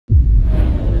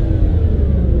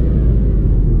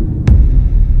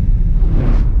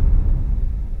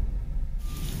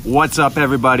What's up,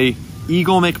 everybody?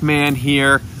 Eagle McMahon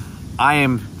here. I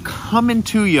am coming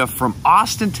to you from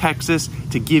Austin, Texas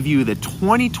to give you the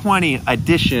 2020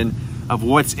 edition of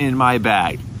what's in my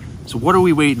bag. So what are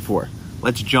we waiting for?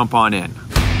 Let's jump on in.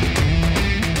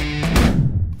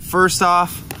 First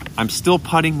off, I'm still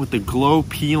putting with the Glow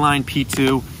P-Line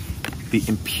P2, the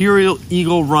Imperial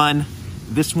Eagle run.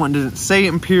 This one doesn't say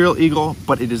Imperial Eagle,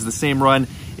 but it is the same run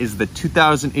as the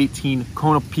 2018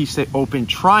 Kona Piste Open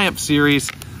Triumph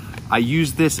Series. I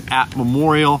use this at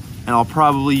Memorial, and I'll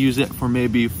probably use it for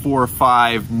maybe 4 or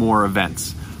 5 more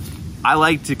events. I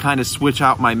like to kind of switch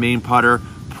out my main putter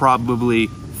probably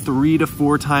 3 to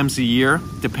 4 times a year,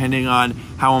 depending on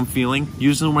how I'm feeling.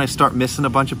 Usually when I start missing a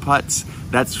bunch of putts,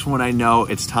 that's when I know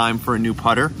it's time for a new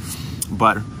putter.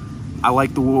 But I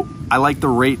like the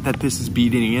rate that this is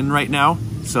beating in right now,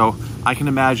 so I can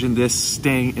imagine this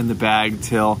staying in the bag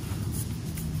till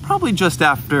probably just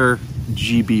after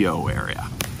GBO area.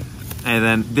 And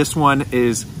then this one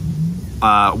is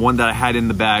one that I had in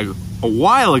the bag a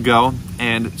while ago,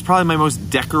 and it's probably my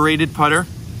most decorated putter.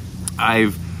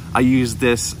 I used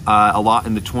this a lot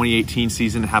in the 2018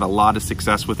 season, had a lot of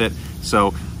success with it.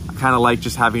 So I kind of like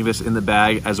just having this in the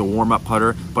bag as a warm-up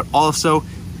putter, but also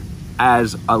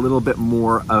as a little bit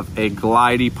more of a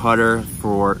glidey putter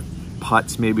for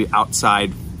putts maybe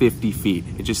outside 50 feet.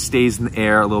 It just stays in the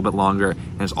air a little bit longer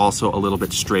and is also a little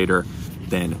bit straighter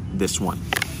than this one.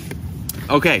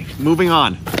 Okay, moving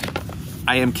on.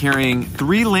 I am carrying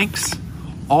 3 links,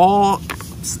 all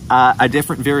a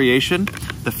different variation.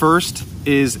 The first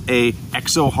is a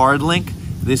Exo Hard link.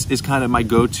 This is kind of my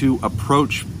go-to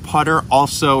approach putter,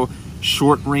 also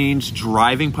short range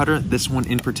driving putter, this one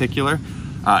in particular.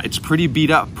 It's pretty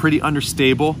beat up, pretty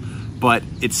unstable, but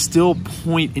it's still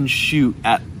point and shoot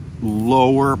at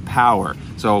lower power.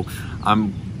 So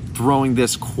I'm throwing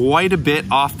this quite a bit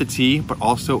off the tee, but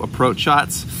also approach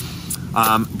shots.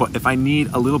 But if I need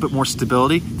a little bit more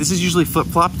stability, this is usually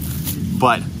flip-flop,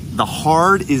 but the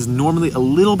hard is normally a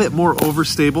little bit more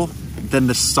overstable than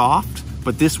the soft,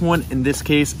 but this one in this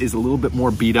case is a little bit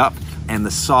more beat up, and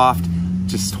the soft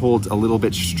just holds a little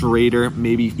bit straighter,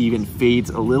 maybe even fades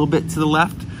a little bit to the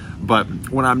left. But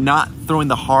when I'm not throwing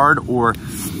the hard or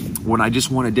when I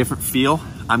just want a different feel,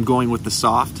 I'm going with the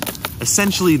soft.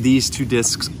 Essentially, these 2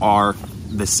 discs are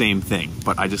the same thing,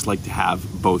 but I just like to have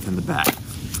both in the bag.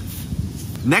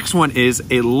 Next one is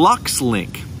a Lux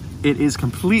Link. It is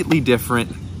completely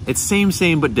different. It's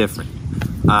same, but different.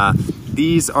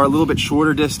 These are a little bit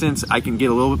shorter distance. I can get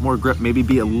a little bit more grip, maybe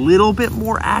be a little bit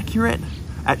more accurate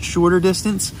at shorter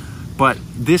distance. But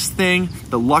this thing,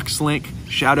 the Lux Link,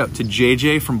 shout out to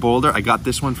JJ from Boulder. I got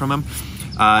this one from him.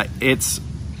 It's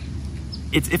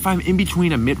if I'm in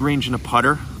between a mid-range and a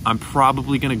putter, I'm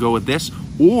probably gonna go with this.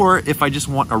 Or if I just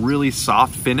want a really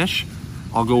soft finish,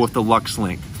 I'll go with the Lux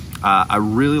Link. I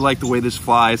really like the way this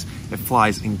flies. It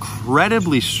flies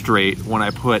incredibly straight when I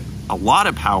put a lot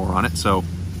of power on it. So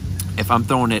if I'm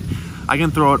throwing it, I can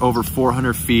throw it over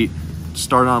 400 feet,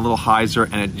 start on a little hyzer,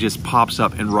 and it just pops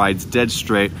up and rides dead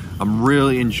straight. I'm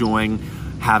really enjoying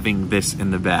having this in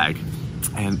the bag.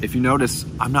 And if you notice,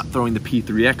 I'm not throwing the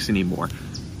P3X anymore.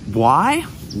 Why?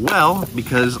 Well,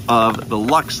 because of the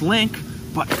Lux Link,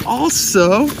 but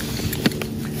also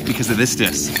because of this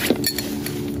disc.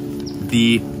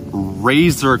 The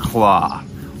Razor Claw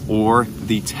or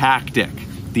the Tactic.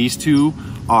 These 2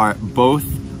 are both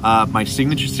my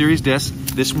signature series discs.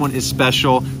 This one is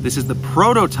special. This is the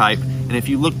prototype, and if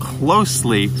you look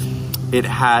closely, it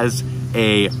has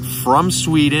a From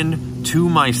Sweden to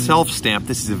Myself stamp.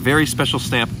 This is a very special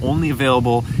stamp, only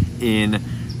available in,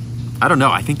 I don't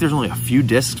know, I think there's only a few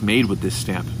discs made with this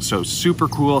stamp. So super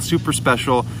cool, super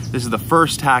special. This is the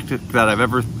first Tactic that I've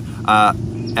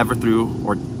ever threw,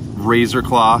 or Razor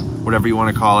Claw, whatever you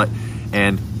want to call it,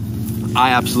 and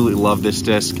I absolutely love this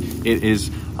disc. It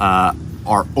is our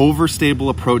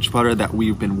overstable approach putter that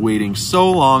we've been waiting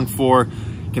so long for.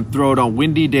 You can throw it on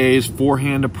windy days,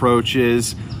 forehand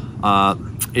approaches.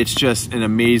 It's just an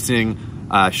amazing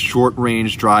short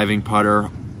range driving putter,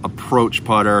 approach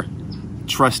putter,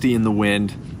 trusty in the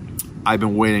wind. I've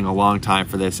been waiting a long time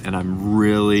for this, and I'm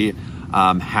really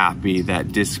happy that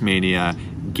Discmania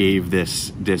gave this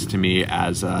disc to me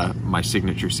as my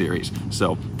signature series.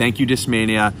 So thank you,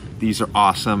 Discmania. These are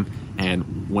awesome,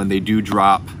 and when they do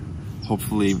drop,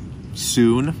 hopefully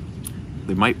soon,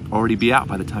 they might already be out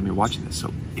by the time you're watching this.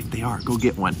 So if they are, go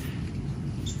get one.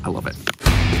 I love it.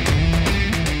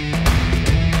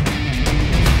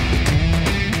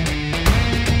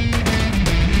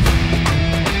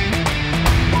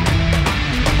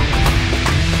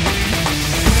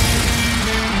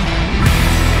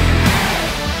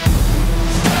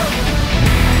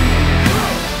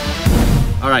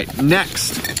 right,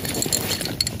 next,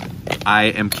 I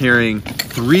am carrying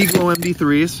 3 Glow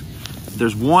MD3s.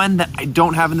 There's one that I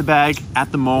don't have in the bag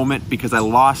at the moment because I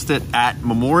lost it at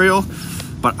Memorial,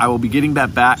 but I will be getting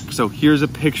that back. So here's a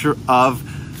picture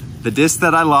of the disc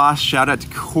that I lost. Shout out to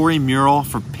Corey Mural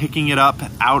for picking it up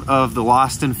out of the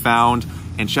lost and found,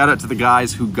 and shout out to the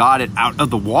guys who got it out of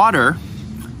the water.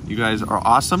 You guys are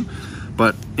awesome.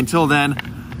 But until then,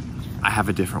 I have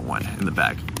a different one in the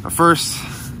bag. But first,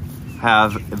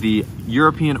 have the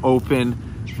European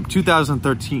Open from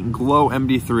 2013 Glow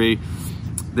MD3.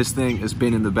 This thing has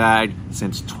been in the bag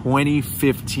since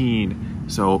 2015.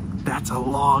 So that's a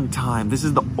long time. This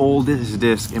is the oldest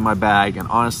disc in my bag, and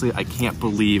honestly, I can't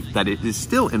believe that it is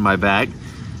still in my bag.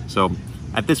 So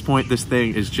at this point, this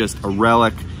thing is just a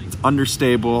relic. It's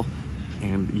understable,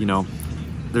 and you know,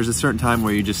 there's a certain time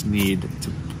where you just need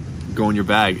to go in your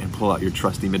bag and pull out your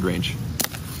trusty mid-range.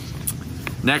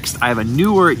 Next, I have a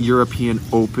newer European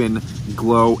Open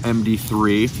Glow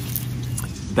MD3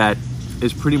 that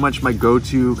is pretty much my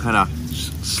go-to kind of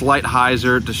slight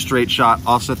hyzer to straight shot.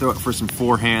 Also throw it for some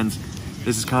forehands.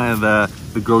 This is kind of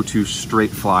the go-to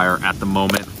straight flyer at the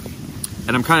moment.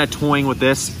 And I'm kind of toying with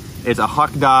this. It's a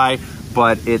Huck die,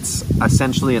 but it's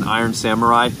essentially an Iron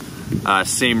Samurai,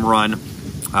 same run.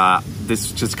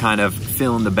 This just kind of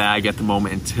fill in the bag at the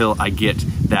moment until I get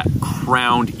that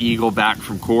crowned eagle back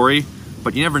from Corey.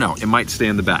 But you never know, it might stay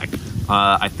in the bag.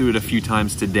 I threw it a few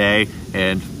times today,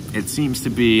 and it seems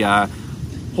to be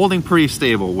holding pretty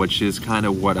stable, which is kind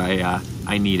of what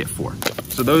I need it for.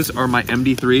 So those are my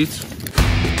MD3s.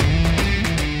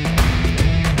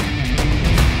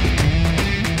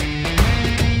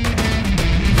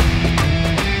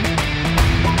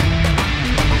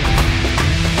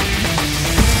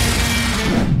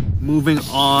 Moving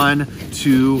on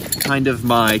to kind of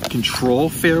my control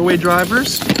fairway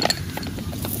drivers.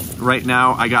 Right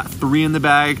now, I got 3 in the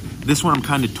bag. This one I'm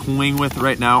kind of toying with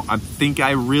right now. I think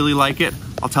I really like it.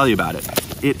 I'll tell you about it.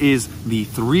 It is the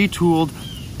 3-tooled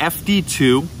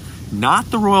FD2, not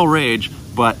the Royal Rage,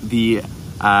 but the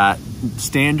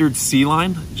standard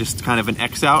C-line, just kind of an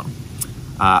X out.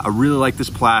 I really like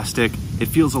this plastic. It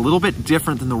feels a little bit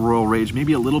different than the Royal Rage,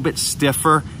 maybe a little bit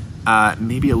stiffer,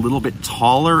 maybe a little bit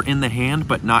taller in the hand,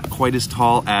 but not quite as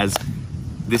tall as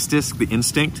this disc, the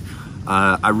Instinct.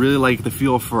 I really like the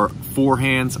feel for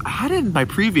forehands. I had it in my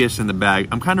previous in the bag.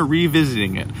 I'm kind of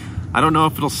revisiting it. I don't know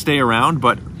if it'll stay around,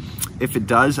 but if it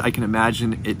does, I can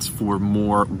imagine it's for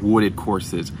more wooded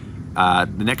courses. The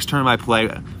next tournament I play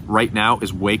right now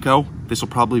is Waco. This will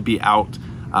probably be out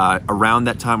around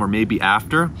that time or maybe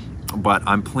after, but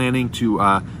I'm planning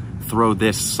to throw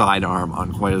this sidearm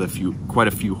on quite a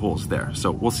few holes there.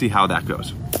 So we'll see how that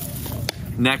goes.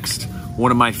 Next,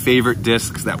 one of my favorite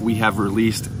discs that we have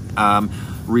released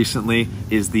recently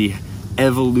is the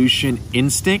Evolution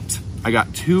Instinct. I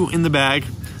got 2 in the bag.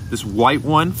 This white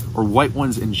one, or white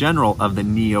ones in general of the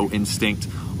Neo Instinct,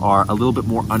 are a little bit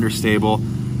more understable.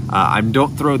 I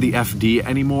don't throw the FD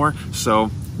anymore, so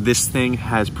this thing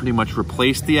has pretty much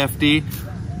replaced the FD.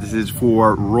 This is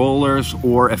for rollers,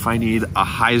 or if I need a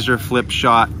hyzer flip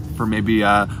shot for maybe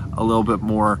a little bit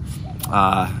more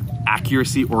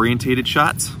accuracy orientated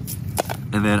shots.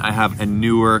 And then I have a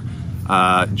newer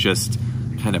just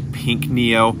kind of pink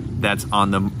Neo that's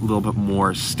on the little bit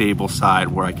more stable side,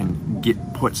 where I can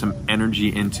put some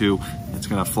energy into. It's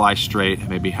gonna fly straight and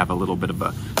maybe have a little bit of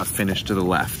a finish to the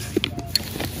left.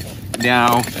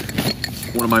 Now,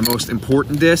 one of my most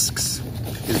important discs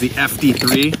is the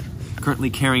FD3. Currently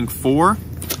carrying 4.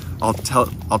 I'll tell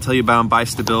you about them by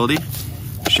stability.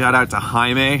 Shout out to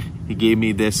Jaime. He gave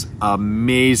me this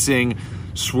amazing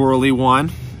swirly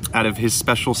one out of his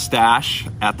special stash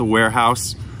at the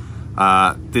warehouse.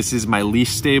 This is my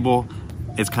least stable.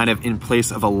 It's kind of in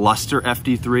place of a Luster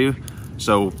FD3.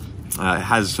 So it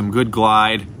has some good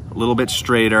glide, a little bit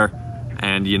straighter,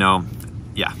 and you know,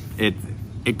 yeah,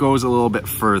 it goes a little bit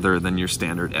further than your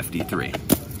standard FD3.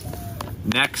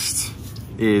 Next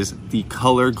is the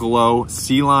Color Glow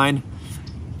C-Line.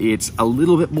 It's a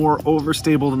little bit more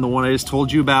overstable than the one I just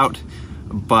told you about,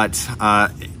 but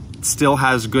it still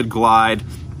has good glide,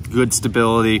 good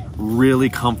stability, really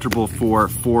comfortable for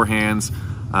forehands.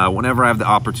 Whenever I have the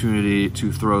opportunity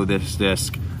to throw this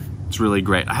disc, it's really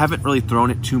great. I haven't really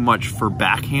thrown it too much for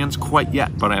backhands quite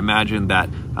yet, but I imagine that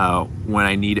when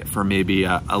I need it for maybe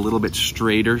a little bit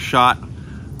straighter shot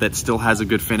that still has a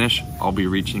good finish, I'll be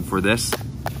reaching for this.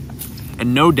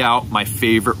 And no doubt my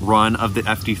favorite run of the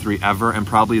FD3 ever, and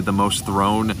probably the most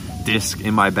thrown disc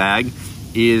in my bag,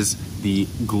 is the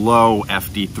Glow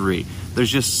FD3.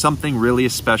 There's just something really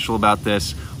special about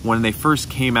this. When they first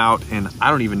came out, and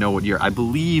I don't even know what year, I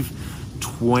believe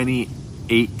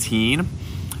 2018,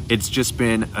 it's just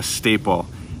been a staple.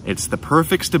 It's the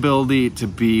perfect stability to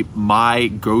be my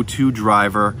go-to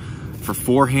driver for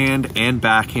forehand and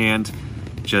backhand.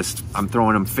 Just, I'm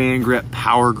throwing them fan grip,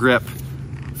 power grip,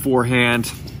 forehand,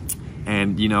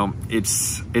 and you know,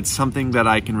 it's something that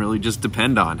I can really just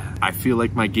depend on. I feel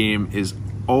like my game is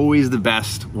always the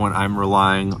best when I'm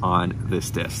relying on this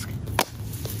disc.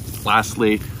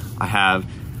 Lastly, I have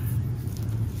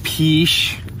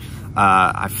Peach.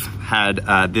 I've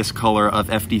had this color of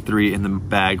FD3 in the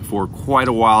bag for quite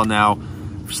a while now.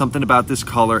 Something about this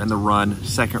color and the run,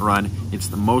 second run, it's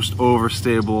the most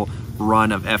overstable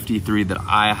run of FD3 that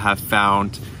I have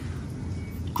found.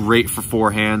 Great for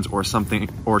forehands or something,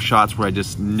 or shots where I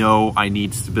just know I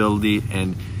need stability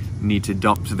and need to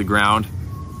dump to the ground.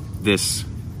 This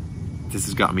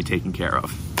has got me taken care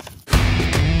of.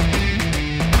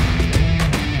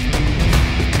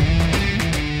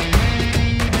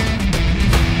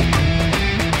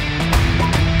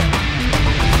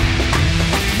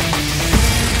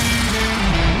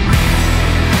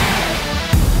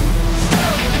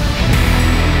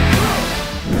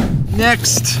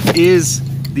 Next is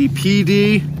the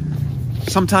PD.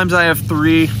 Sometimes I have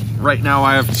 3. Right now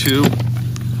I have 2.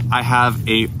 I have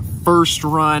a first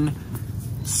run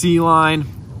C-line.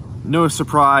 No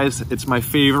surprise, it's my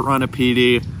favorite run of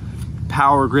PD.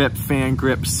 Power grip, fan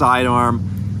grip, sidearm.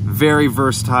 Very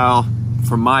versatile.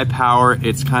 For my power,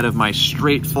 it's kind of my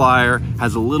straight flyer.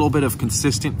 Has a little bit of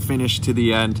consistent finish to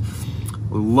the end.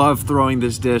 Love throwing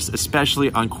this disc,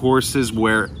 especially on courses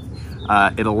where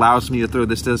it allows me to throw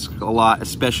this disc a lot,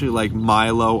 especially like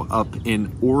Milo up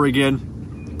in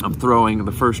Oregon. I'm throwing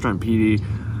the first run PD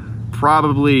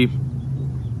probably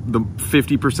the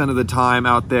 50% of the time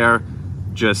out there.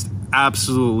 Just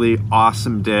absolutely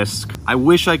awesome disc. I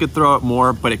wish I could throw it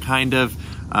more, but it kind of,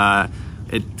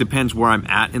 it depends where I'm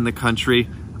at in the country.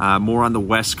 More on the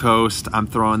West Coast, I'm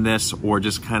throwing this, or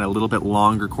just kind of a little bit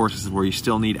longer courses where you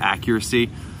still need accuracy.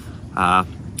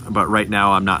 But right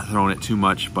now I'm not throwing it too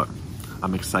much, but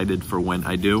I'm excited for when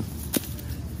I do.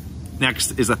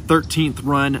 Next is a 13th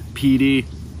run PD,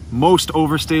 most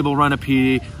overstable run of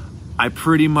PD. I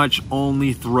pretty much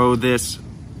only throw this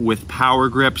with power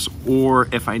grips, or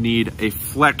if I need a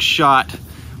flex shot,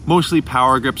 mostly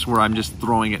power grips where I'm just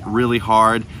throwing it really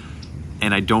hard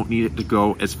and I don't need it to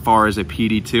go as far as a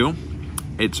PD2.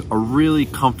 It's a really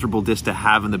comfortable disc to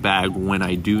have in the bag when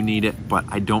I do need it, but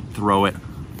I don't throw it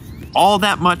all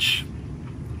that much,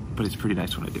 but it's pretty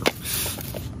nice when I do.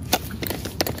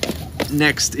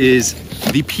 Next is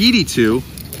the PD2.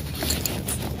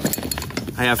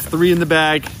 I have 3 in the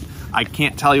bag. I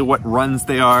can't tell you what runs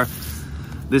they are.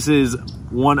 This is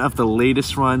one of the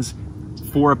latest runs.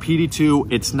 For a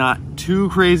PD2, it's not too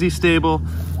crazy stable.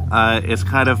 It's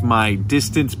kind of my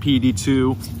distance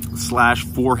PD2 slash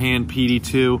forehand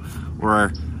PD2,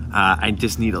 where I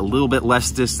just need a little bit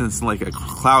less distance, like a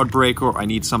cloud breaker, or I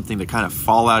need something to kind of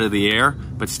fall out of the air,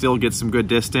 but still get some good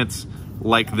distance,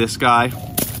 like this guy.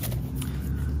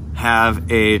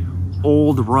 Have a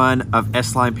old run of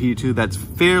S-Line PD2 that's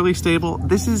fairly stable.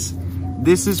 This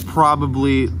is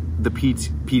probably the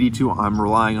PD2 I'm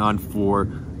relying on for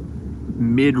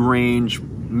mid-range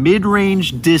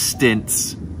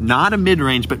distance, not a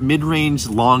mid-range, but mid-range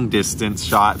long distance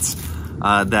shots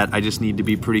that I just need to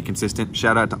be pretty consistent.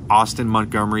 Shout out to Austin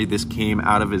Montgomery. This came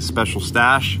out of his special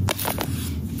stash.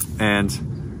 And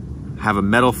have a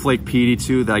Metal Flake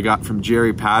PD2 that I got from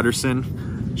Jerry Patterson.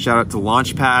 Shout out to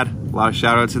Launchpad. A lot of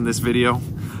shout outs in this video.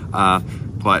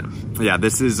 But yeah,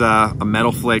 this is a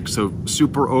Metal Flake, so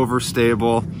super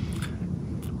overstable,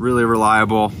 really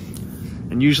reliable.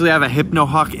 And usually I have a Hypno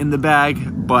Hawk in the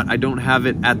bag, but I don't have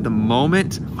it at the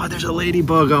moment. Oh, there's a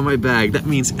ladybug on my bag. That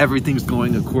means everything's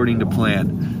going according to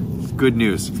plan. Good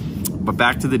news. But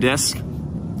back to the disc.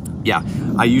 Yeah,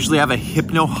 I usually have a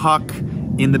Hypno Hawk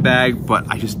in the bag, but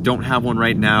I just don't have one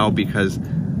right now because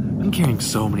I'm carrying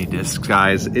so many discs,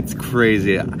 guys. It's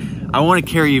crazy. I want to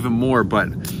carry even more, but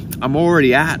I'm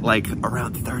already at like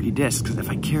around 30 discs. If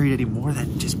I carried any more,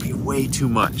 that'd just be way too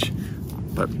much.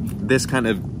 But this kind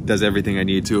of does everything I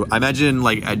need to. I imagine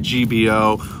like at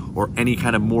GBO or any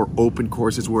kind of more open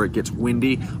courses where it gets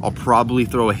windy, I'll probably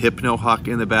throw a Hypno Hawk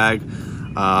in the bag.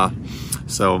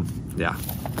 So yeah,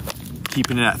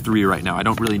 keeping it at 3 right now. I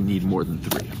don't really need more than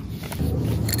 3.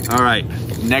 All right,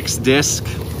 next disc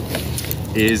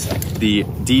is the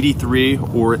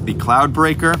DD3 or the Cloud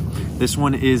Breaker. This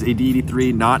one is a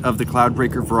DD3, not of the Cloud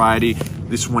Breaker variety.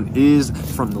 This one is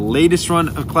from the latest run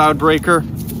of Cloud Breaker.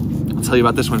 I'll tell you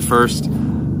about this one first.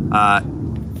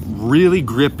 Really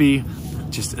grippy,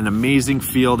 just an amazing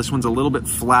feel. This one's a little bit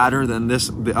flatter than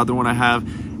the other one I have.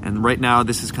 And right now,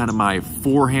 this is kind of my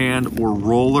forehand or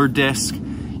roller disc.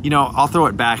 you know, I'll throw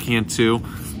it backhand too.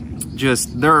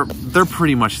 Just, they're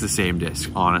pretty much the same disc,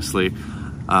 honestly.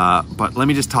 But let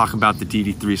me just talk about the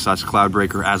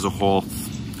DD3/Cloudbreaker as a whole.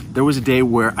 There was a day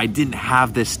where I didn't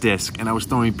have this disc and I was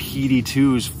throwing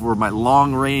PD2s for my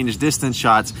long range distance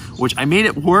shots, which I made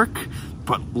it work,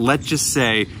 but let's just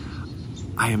say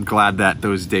I am glad that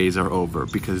those days are over,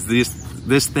 because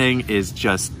this thing is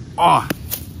just, oh,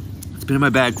 it's been in my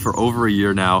bag for over a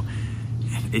year now,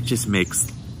 and it just makes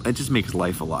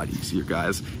life a lot easier,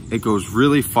 guys. It goes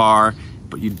really far,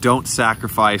 but you don't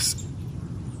sacrifice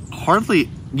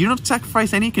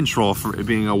any control for it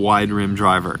being a wide rim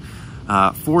driver.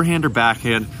 Forehand or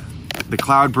backhand, the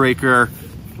Cloudbreaker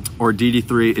or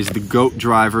DD3 is the GOAT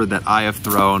driver that I have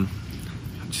thrown.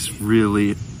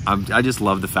 I just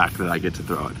love the fact that I get to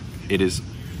throw it. It is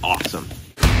awesome.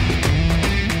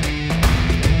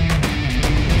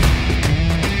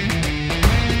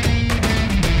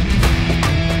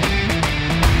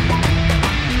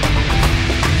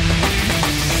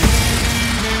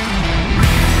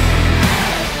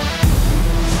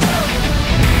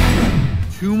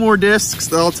 Two more discs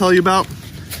that I'll tell you about.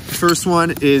 First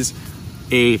one is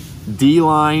a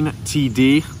D-Line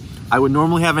TD. I would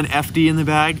normally have an FD in the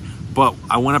bag, but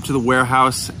I went up to the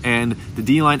warehouse and the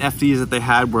D-Line FDs that they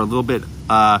had were a little bit,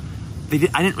 I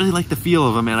didn't really like the feel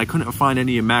of them, and I couldn't find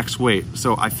any max weight.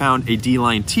 So I found a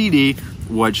D-Line TD,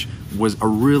 which was a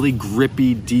really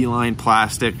grippy D-Line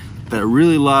plastic that I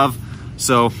really love.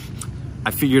 So I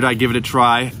figured I'd give it a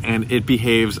try, and it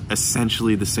behaves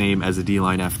essentially the same as a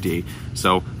D-Line FD.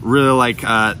 So really like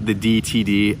the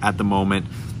DTD at the moment.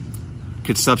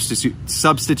 Could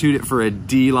substitute it for a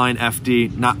D-Line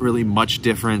FD. Not really much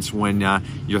difference when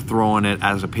you're throwing it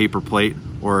as a paper plate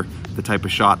or the type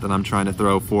of shot that I'm trying to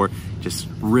throw for. Just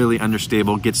really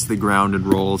understable, gets to the ground and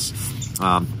rolls.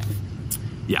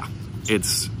 Yeah,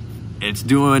 it's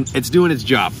doing its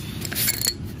job.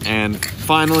 And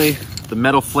finally, the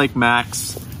Metal Flake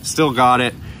Max, still got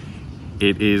it.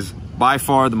 It is by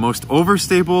far the most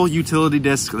overstable utility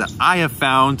disc that I have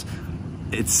found.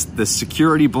 It's the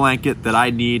security blanket that I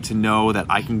need to know that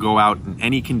I can go out in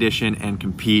any condition and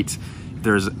compete.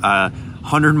 There's a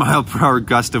 100-mile-per-hour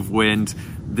gust of wind.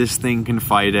 This thing can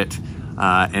fight it.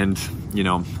 And you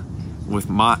know, with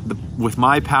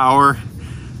my power,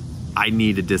 I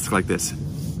need a disc like this.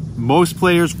 Most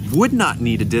players would not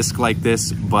need a disc like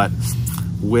this, but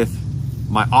with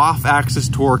my off-axis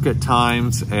torque at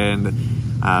times and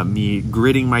me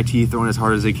gritting my teeth, throwing as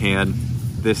hard as I can,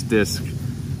 this disc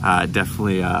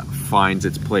definitely finds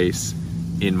its place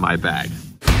in my bag.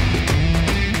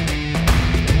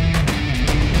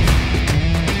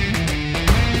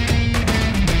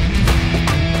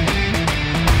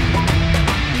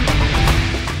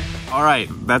 All right,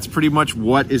 that's pretty much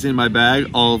what is in my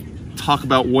bag. I'll talk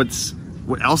about what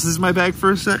else is in my bag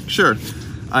for a sec. Sure,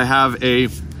 I have a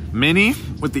Mini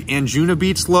with the Anjuna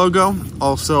Beats logo.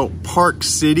 Also Park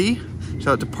City. Shout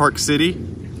out to Park City,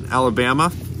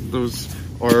 Alabama. Those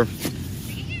are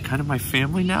kind of my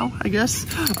family now, I guess.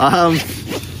 I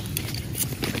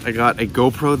got a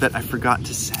GoPro that I forgot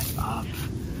to set up.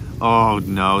 Oh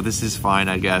no, this is fine,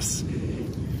 I guess.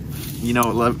 You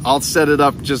know, I'll set it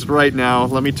up just right now.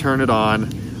 Let me turn it on.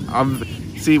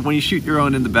 See, when you shoot your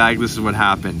own in the bag, this is what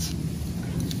happens.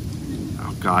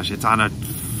 Oh gosh, it's on a,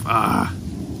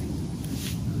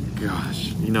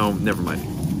 gosh, you know, never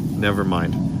mind. Never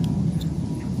mind.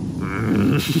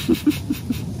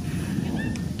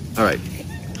 All right,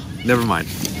 never mind.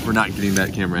 We're not getting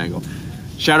that camera angle.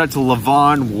 Shout out to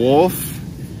Levon Wolf,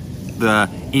 the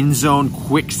InZone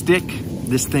Quick Stick.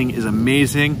 This thing is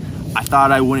amazing. I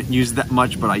thought I wouldn't use it that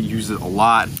much, but I use it a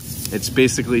lot. It's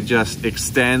basically just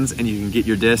extends and you can get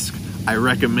your disc. I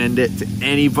recommend it to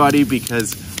anybody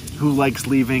because who likes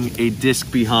leaving a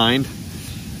disc behind?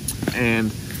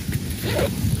 And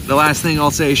the last thing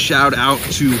I'll say, shout out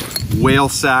to Whale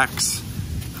Sacks.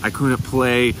 I couldn't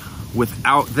play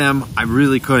without them. I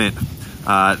really couldn't.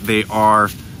 They are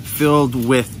filled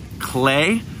with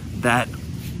clay that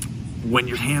when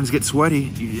your hands get sweaty,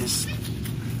 you just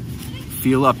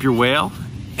feel up your whale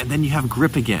and then you have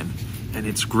grip again. And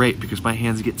it's great because my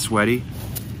hands get sweaty.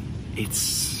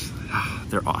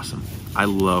 They're awesome. I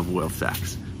love Whale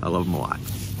Sacks. I love them a lot.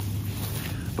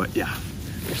 But yeah,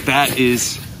 that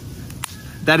is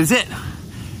it.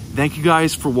 Thank you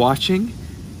guys for watching.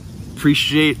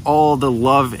 Appreciate all the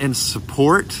love and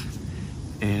support.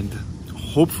 And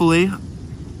hopefully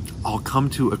I'll come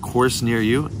to a course near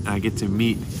you and I get to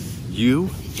meet you,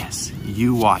 yes,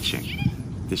 you watching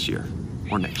this year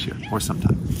or next year or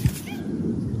sometime,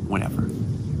 whenever.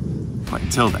 But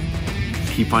until then,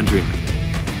 keep on dreaming.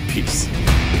 Peace.